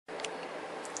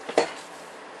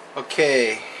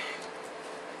Okay,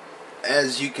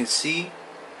 as you can see,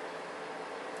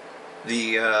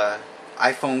 the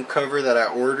iPhone cover that I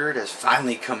ordered has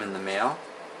finally come in the mail.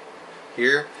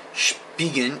 Here,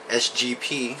 Spigen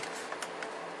SGP.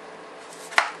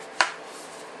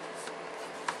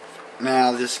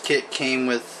 Now this kit came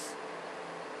with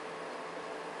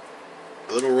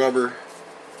a little rubber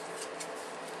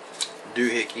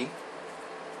doohickey,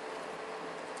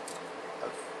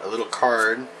 a little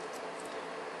card,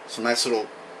 some nice little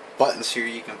buttons here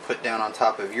you can put down on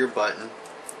top of your button,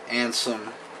 and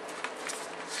some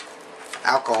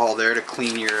alcohol there to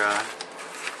clean your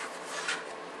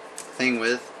thing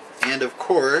with, and of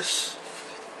course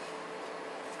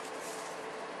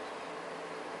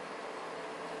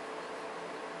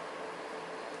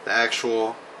the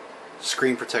actual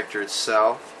screen protector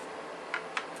itself.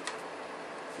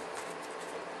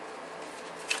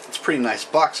 It's a pretty nice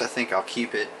box. I think I'll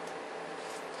keep it.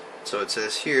 So it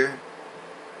says here,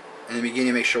 in the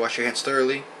beginning, make sure to wash your hands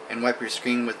thoroughly and wipe your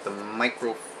screen with the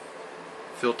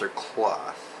microfilter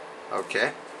cloth.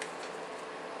 Okay.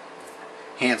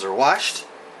 Hands are washed.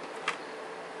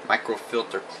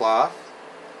 Microfilter cloth.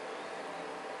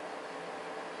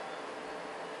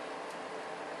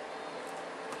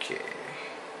 Okay.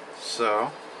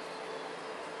 So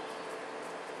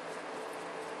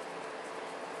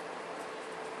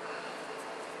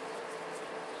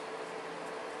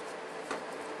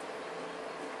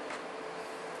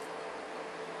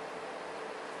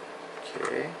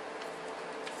okay.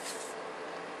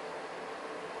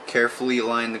 Carefully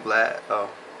align the glass.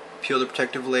 Peel the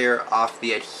protective layer off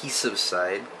the adhesive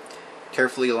side.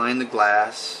 Carefully align the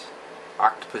glass.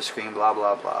 Octopus screen. Blah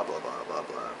blah blah blah blah blah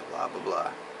blah blah blah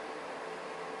blah.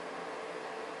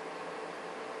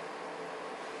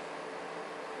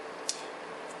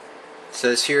 It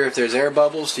says here if there's air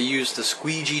bubbles to use the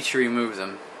squeegee to remove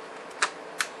them.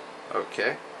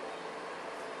 Okay.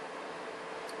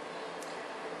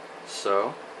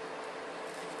 So,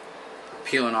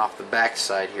 peeling off the back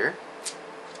side here.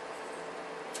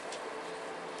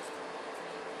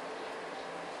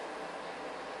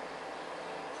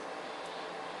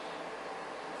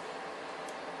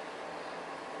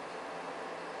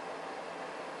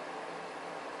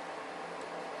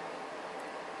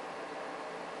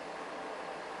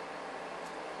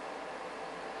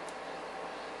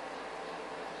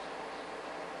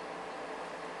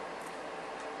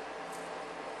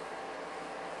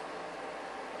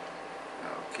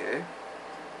 Okay.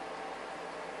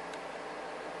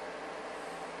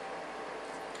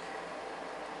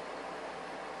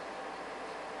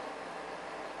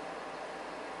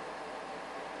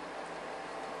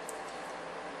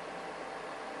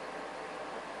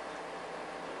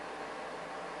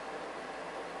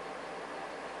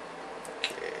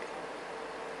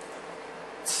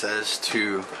 It says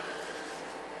to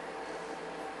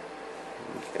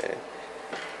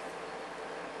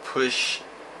push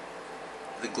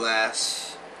the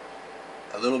glass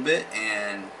a little bit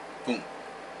and boom.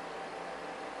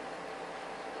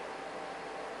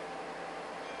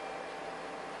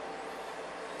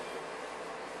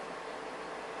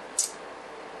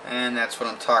 And that's what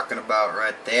I'm talking about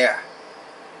right there.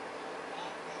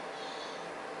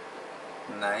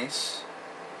 Nice.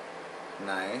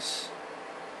 Nice.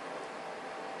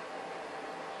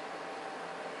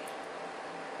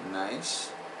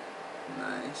 Nice.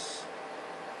 Nice.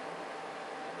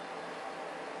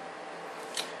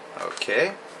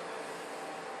 Okay.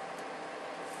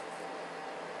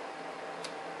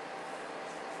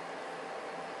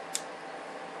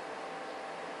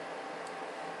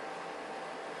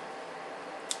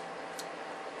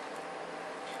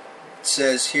 It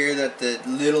says here that the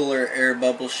littler air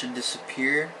bubbles should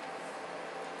disappear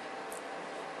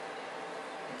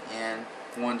in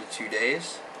 1 to 2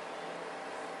 days.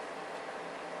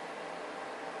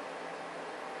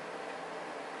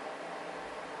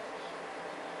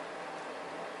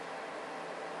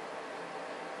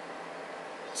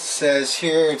 Says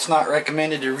here it's not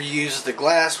recommended to reuse the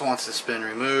glass once it's been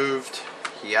removed.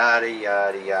 Yada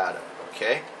yada yada.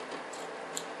 Okay.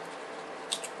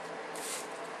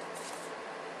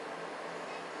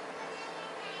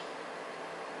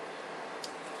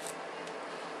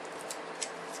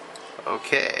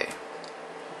 Okay.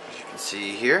 As you can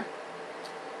see here.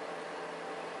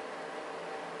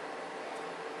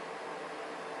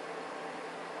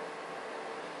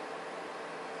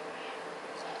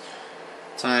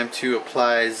 Time to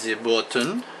apply the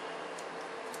button.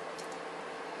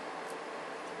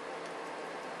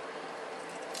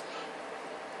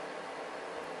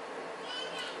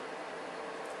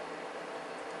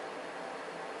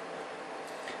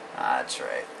 That's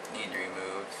right. Need to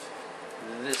remove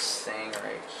this thing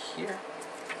right here.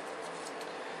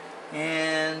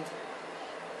 And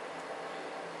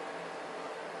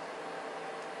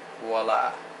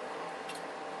voila.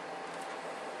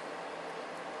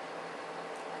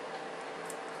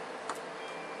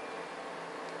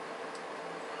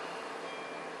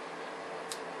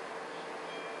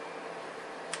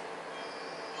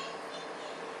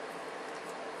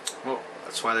 Oh,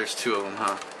 that's why there's two of them,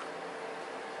 huh?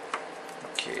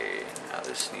 Okay, now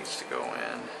this needs to go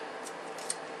in.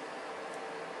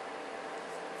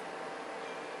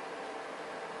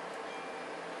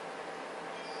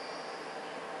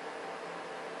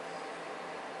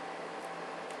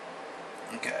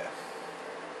 Okay,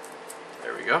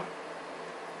 there we go.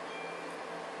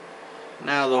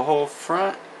 Now the whole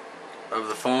front of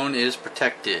the phone is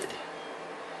protected.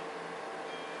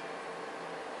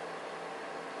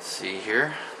 Let's see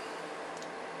here.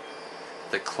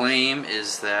 The claim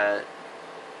is that,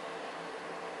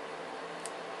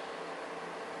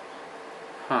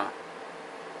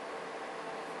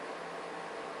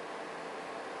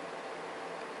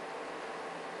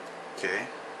 okay.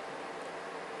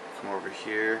 Come over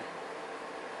here.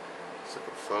 Let's look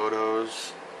at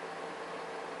photos.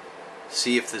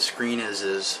 See if the screen is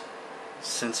as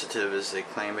sensitive as they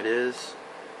claim it is.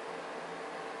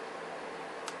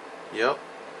 Yep.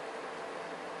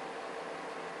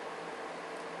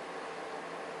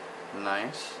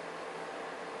 Nice.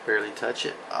 Barely touch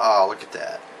it. Oh, look at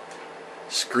that.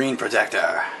 Screen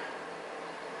protector.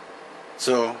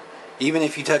 So, even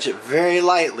if you touch it very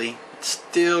lightly, it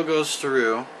still goes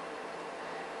through.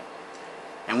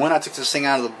 And when I took this thing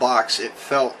out of the box, it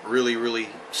felt really, really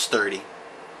sturdy.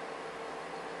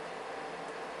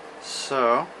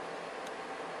 So,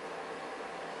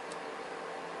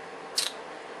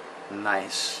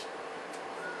 nice.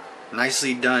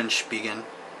 Nicely done, Spigen.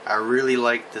 I really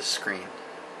like this screen.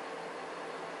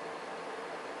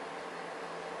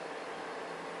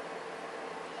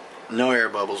 No air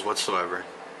bubbles whatsoever.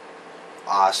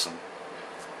 Awesome.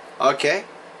 Okay.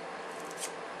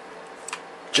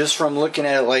 Just from looking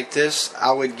at it like this,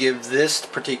 I would give this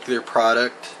particular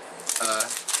product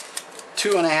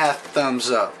 2.5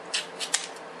 thumbs up.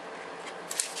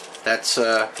 That's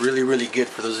really, really good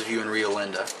for those of you in Rio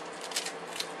Linda.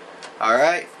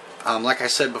 Alright, like I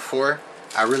said before,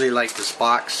 I really like this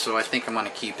box, so I think I'm going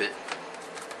to keep it.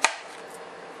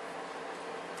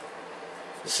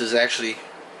 This is actually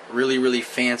really, really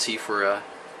fancy for a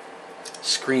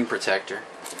screen protector.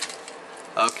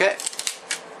 Okay.